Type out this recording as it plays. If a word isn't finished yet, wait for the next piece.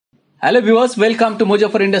Hello viewers, welcome to Mojo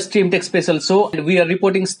for Industry IMTEX special show. We are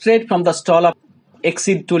reporting straight from the stall of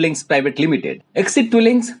XCEED Toolings Private Limited. XCEED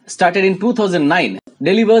Toolings, started in 2009,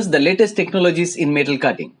 delivers the latest technologies in metal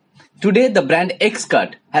cutting. Today, the brand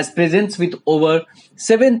Xcut has presence with over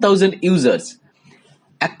 7,000 users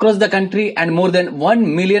across the country and more than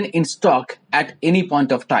 1 million in stock at any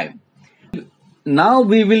point of time. Now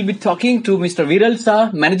we will be talking to Mr. Viral Shah,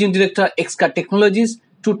 Managing Director, Xcut Technologies,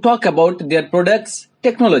 to talk about their products,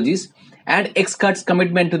 technologies, and Xcut's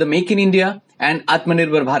commitment to the Make in India and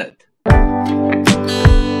Atmanirbhar Bharat.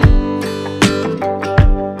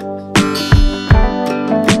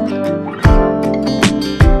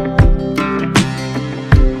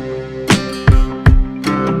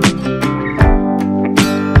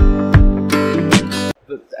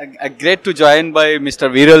 Great to join by Mr.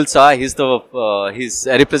 Viral Shah. He's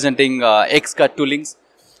representing Xcut Toolings.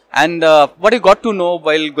 And what you got to know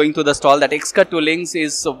while going to the stall, that Xcut Toolings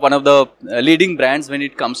is one of the leading brands when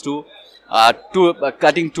it comes to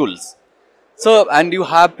cutting tools. So, and you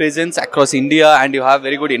have presence across India and you have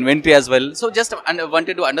very good inventory as well. So, just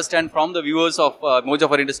wanted to understand from the viewers of Mojo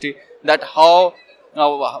for Industry that how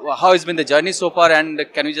has been the journey so far, and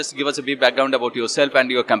can you just give us a brief background about yourself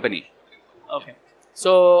and your company? Okay.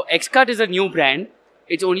 So, Xcut is a new brand.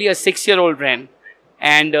 It's only a 6-year-old brand,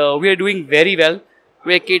 and we are doing very well.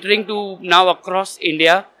 We are catering to now across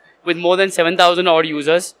India with more than 7,000 odd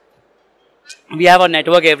users. We have a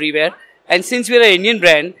network everywhere. And since we are an Indian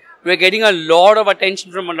brand, we are getting a lot of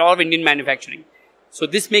attention from a lot of Indian manufacturing. So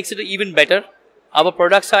this makes it even better. Our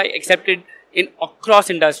products are accepted in across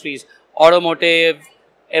industries: automotive,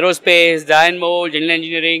 aerospace, die and mold, general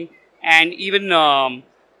engineering, and even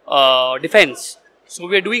defense. So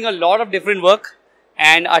we are doing a lot of different work,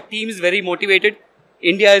 and our team is very motivated.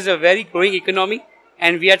 India is a very growing economy,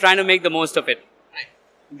 and we are trying to make the most of it.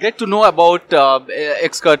 Get to know about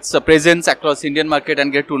Xcut's presence across Indian market,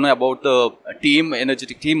 and get to know about the team,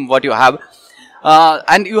 energetic team, what you have.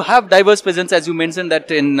 And you have diverse presence, as you mentioned, that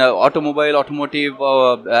in automobile, automotive,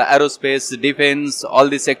 aerospace, defense, all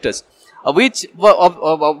these sectors. Which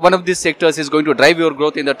one of these sectors is going to drive your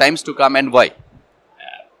growth in the times to come, and why?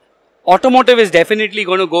 Automotive is definitely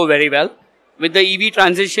going to go very well. With the EV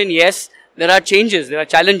transition, yes, there are changes, there are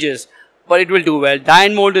challenges, but it will do well. Die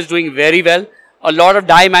and mold is doing very well. A lot of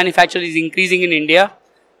die manufacturing is increasing in India.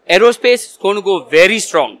 Aerospace is going to go very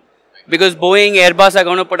strong because Boeing, Airbus are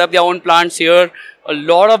going to put up their own plants here. A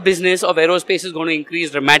lot of business of aerospace is going to increase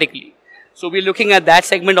dramatically. So we're looking at that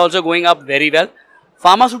segment also going up very well.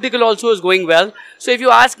 Pharmaceutical also is going well. So if you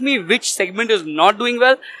ask me which segment is not doing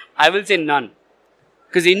well, I will say none.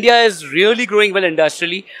 Because India is really growing well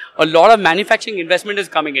industrially. A lot of manufacturing investment is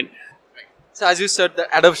coming in. So as you said, the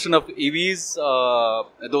adoption of EVs,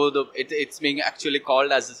 though it's being actually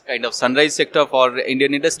called as a kind of sunrise sector for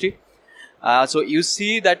Indian industry. So you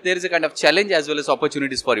see that there is a kind of challenge as well as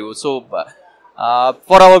opportunities for you. So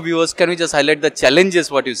for our viewers, can we just highlight the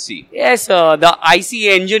challenges what you see? Yes, the ICE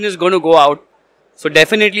engine is going to go out. So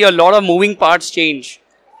definitely a lot of moving parts change.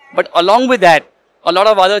 But along with that, a lot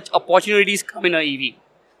of other opportunities come in an EV,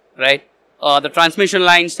 right? The transmission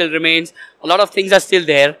line still remains. A lot of things are still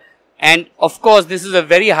there. And of course, this is a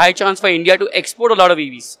very high chance for India to export a lot of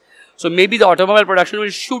EVs. So maybe the automobile production will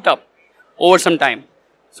shoot up over some time.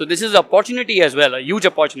 So this is an opportunity as well, a huge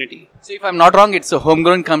opportunity. So if I'm not wrong, it's a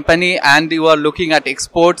homegrown company and you are looking at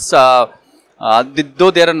exports. Though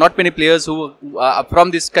there are not many players who from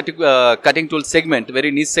this cutting tool segment, very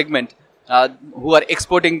niche segment, who are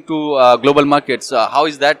exporting to global markets. How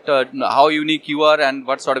is that, how unique you are, and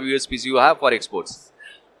what sort of USPs you have for exports?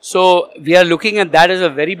 So we are looking at that as a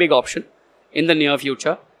very big option in the near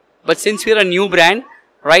future. But since we are a new brand,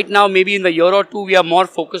 right now maybe in the year or two we are more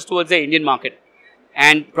focused towards the Indian market.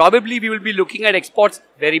 And probably we will be looking at exports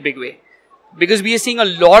very big way. Because we are seeing a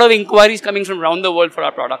lot of inquiries coming from around the world for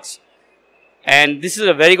our products. And this is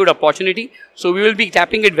a very good opportunity. So we will be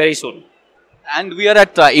tapping it very soon. And we are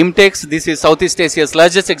at IMTEX. This is Southeast Asia's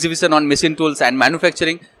largest exhibition on machine tools and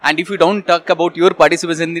manufacturing. And if you don't talk about your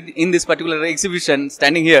participation in this particular exhibition,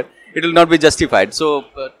 standing here, it will not be justified. So,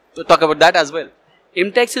 to talk about that as well.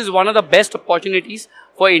 IMTEX is one of the best opportunities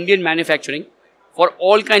for Indian manufacturing for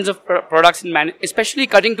all kinds of products, especially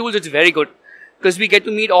cutting tools. It's very good because we get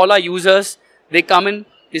to meet all our users. They come in,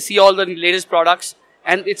 they see all the latest products,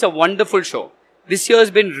 and it's a wonderful show. This year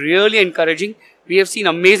has been really encouraging. We have seen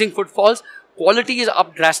amazing footfalls. Quality is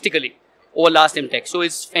up drastically over last IMTEX. So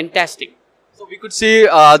it's fantastic. So we could see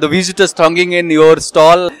the visitors thronging in your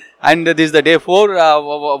stall, and this is the day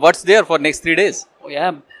 4. What's there for next 3 days? Oh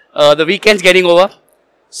yeah, the weekend's getting over.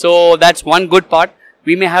 So that's one good part.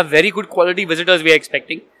 We may have very good quality visitors we are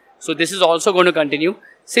expecting. So this is also going to continue.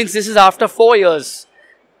 since this is after 4 years,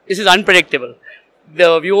 this is unpredictable.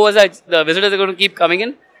 The visitors are going to keep coming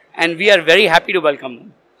in, and we are very happy to welcome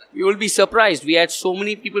them. You will be surprised. We had so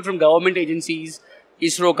many people from government agencies,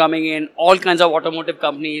 ISRO coming in, all kinds of automotive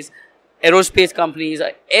companies, aerospace companies.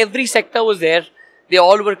 Every sector was there. They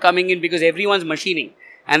all were coming in because everyone's machining.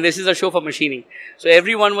 And this is a show for machining. So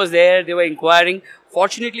everyone was there. They were inquiring.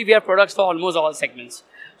 Fortunately, we have products for almost all segments.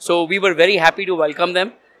 So we were very happy to welcome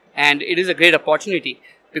them. And it is a great opportunity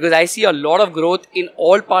because I see a lot of growth in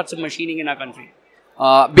all parts of machining in our country.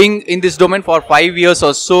 Being in this domain for 5 years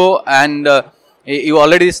or so, and you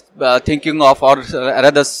already thinking of, or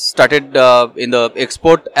rather started in the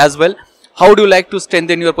export as well. How do you like to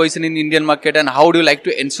strengthen your position in Indian market, and how do you like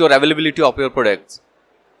to ensure availability of your products?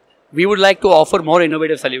 We would like to offer more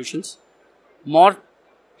innovative solutions, more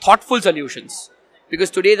thoughtful solutions, because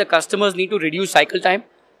today the customers need to reduce cycle time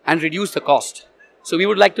and reduce the cost. So we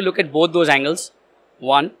would like to look at both those angles.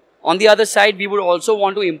 One. On the other side, we would also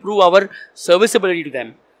want to improve our serviceability to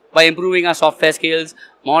them by improving our software skills,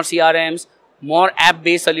 more CRMs, more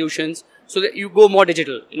app-based solutions, so that you go more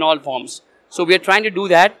digital in all forms. So we are trying to do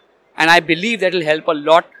that, and I believe that will help a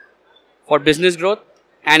lot for business growth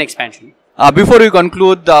and expansion. Before we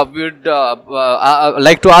conclude, we would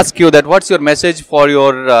like to ask you that what's your message for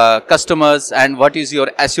your customers, and what is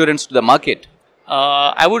your assurance to the market?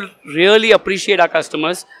 I would really appreciate our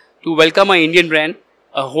customers to welcome an Indian brand,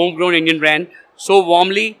 a homegrown Indian brand, so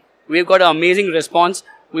warmly. We've got an amazing response.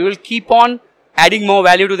 We will keep on adding more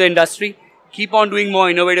value to the industry, keep on doing more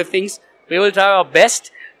innovative things. We will try our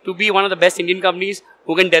best to be one of the best Indian companies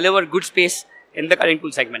who can deliver good space in the current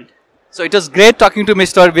tool segment. So it was great talking to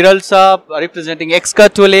Mr. Viral Sir, representing Xcut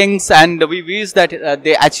Toolings, and we wish that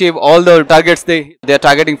they achieve all the targets they are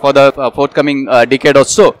targeting for the forthcoming decade or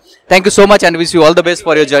so. Thank you so much, and wish you all the best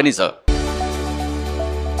for your journey, sir.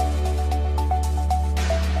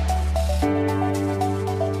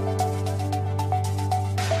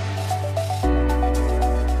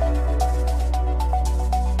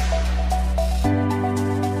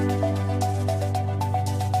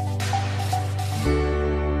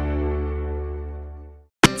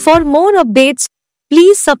 For more updates,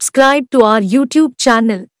 please subscribe to our YouTube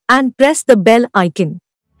channel and press the bell icon.